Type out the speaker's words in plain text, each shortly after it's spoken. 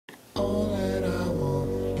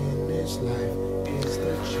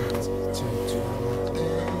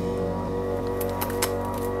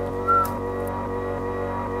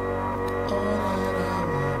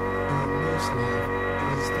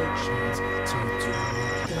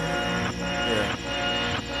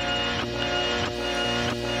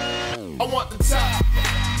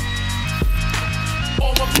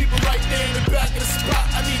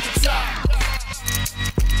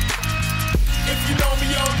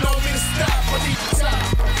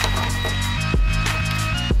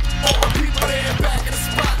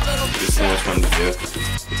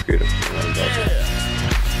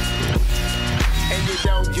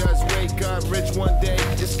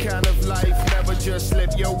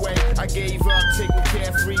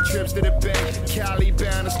3 trips to the Bay. Cali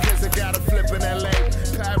bound is cause I got a flip in LA.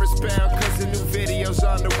 Paris bound cause the new video's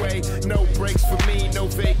on the way. No breaks for me, no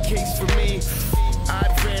vacates for me. I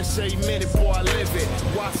advance every minute, boy, I live it.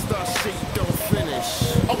 Why start shit you don't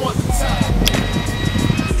finish? I want the time.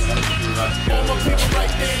 All my people right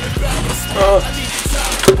there in the back of the spot. I need the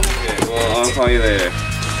time. Okay, well, I'll call you later.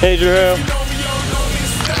 Hey, Drew.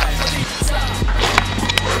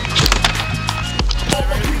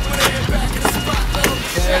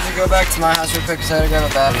 I have to go back to my house real quick because I gotta grab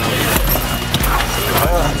a bathroom.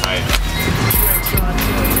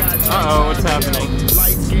 Uh-oh, what's happening?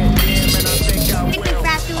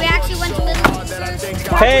 We actually went to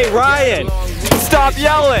Little. Hey, Ryan! Stop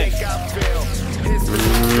yelling!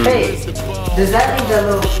 Hey, does that mean that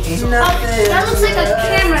little That looks like a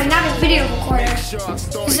camera, not a video recorder.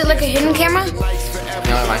 Is it like a hidden camera? No,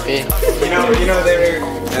 it might be. You know they were...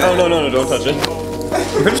 Oh, no, don't touch it.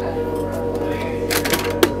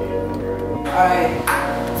 Alright.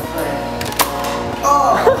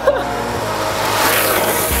 Oh!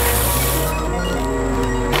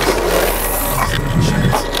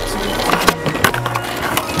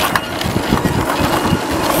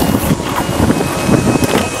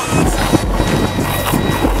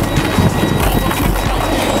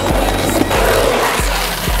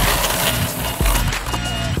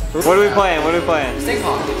 What are we playing? What are we playing? Sing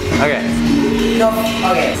pong. Okay. No,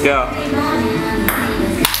 okay. Go.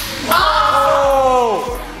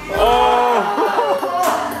 Oh! Oh!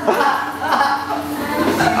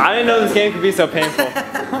 I didn't know this game could be so painful.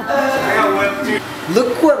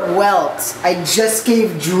 Look what welt I just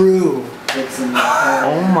gave Drew.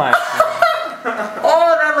 Oh my.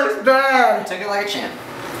 Oh, that looks bad. Took it like a champ.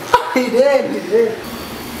 He did.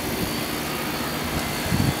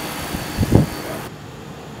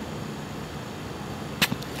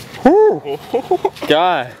 Whew.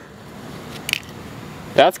 God.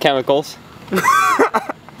 That's chemicals.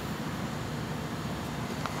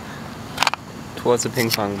 What's a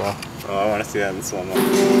ping pong ball? Oh, I want to see that in slow mo. 15-12.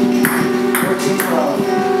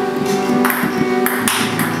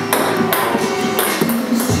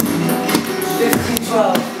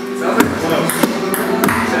 Sounds like close.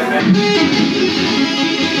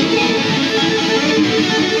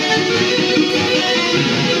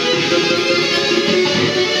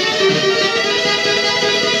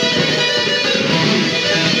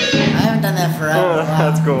 I haven't done that forever. Oh,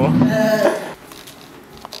 that's cool.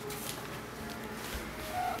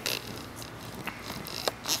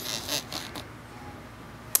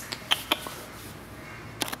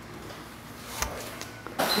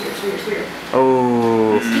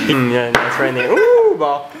 Oh, yeah, that's right in there. Ooh,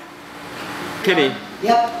 ball. Kitty.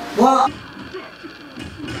 Yep. Well.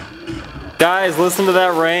 Guys, listen to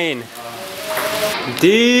that rain.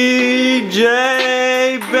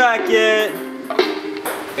 DJ Beckett.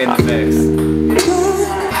 In the mix.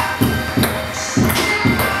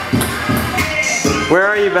 Where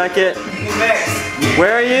are you, Beckett? In the mix.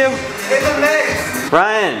 Where are you? In the mix.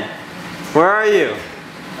 Ryan, where are you?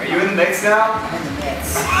 Are you in the mix now?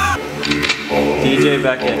 DJ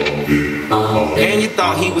Beckett. And you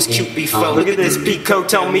thought he was cute before. Look at this Pico,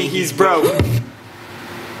 tell me he's broke.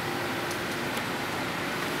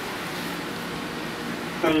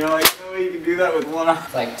 And you're like, oh, you can do that with one arm.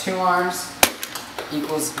 Like 2 arms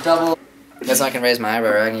equals double. Guess I can raise my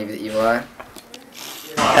eyebrow, right? I can give you the evil eye.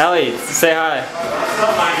 Ellie, say hi.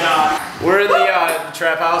 Oh my god. We're in the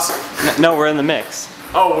trap house. No, we're in the mix.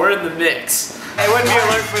 Oh, we're in the mix. I wouldn't be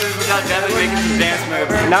alert for this without definitely making some dance moves.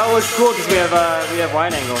 Now it looks cool because we have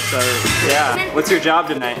wide angle, so yeah. What's your job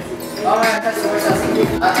tonight? To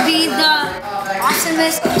be the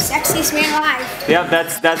awesomest, sexiest man alive. Yep,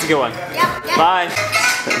 that's a good one. Yep. Bye.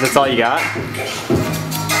 That's all you got? I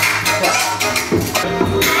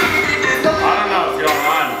don't know what's going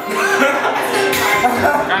on.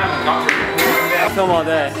 Kind of uncomfortable. Film all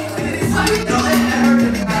day. It's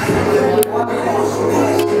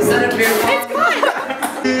fun.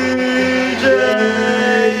 DJ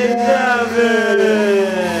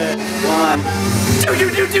Devin.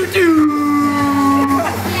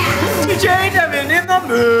 DJ Devin in the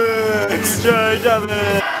mix. DJ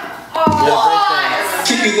Devin.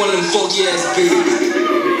 Keep me one of them funky ass babies.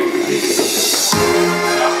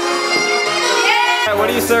 What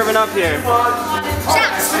are you serving up here?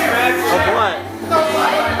 Shots. Of what?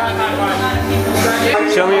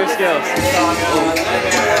 Show me your skills.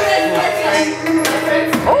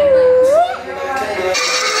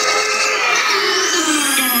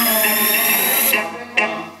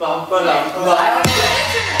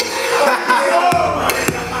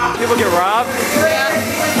 People get robbed?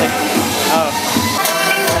 Oh.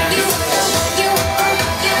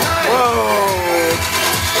 Whoa.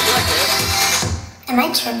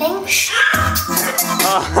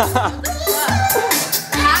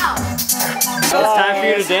 It's time for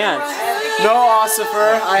you to dance. No,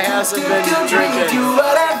 Ossifer, I hasn't been drinking. Do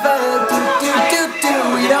whatever, do,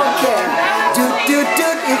 we don't care. Do,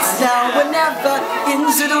 it's now or never,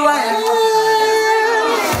 into the wild.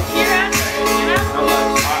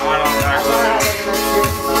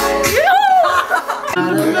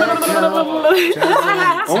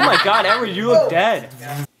 Oh my god, Edward, you look dead.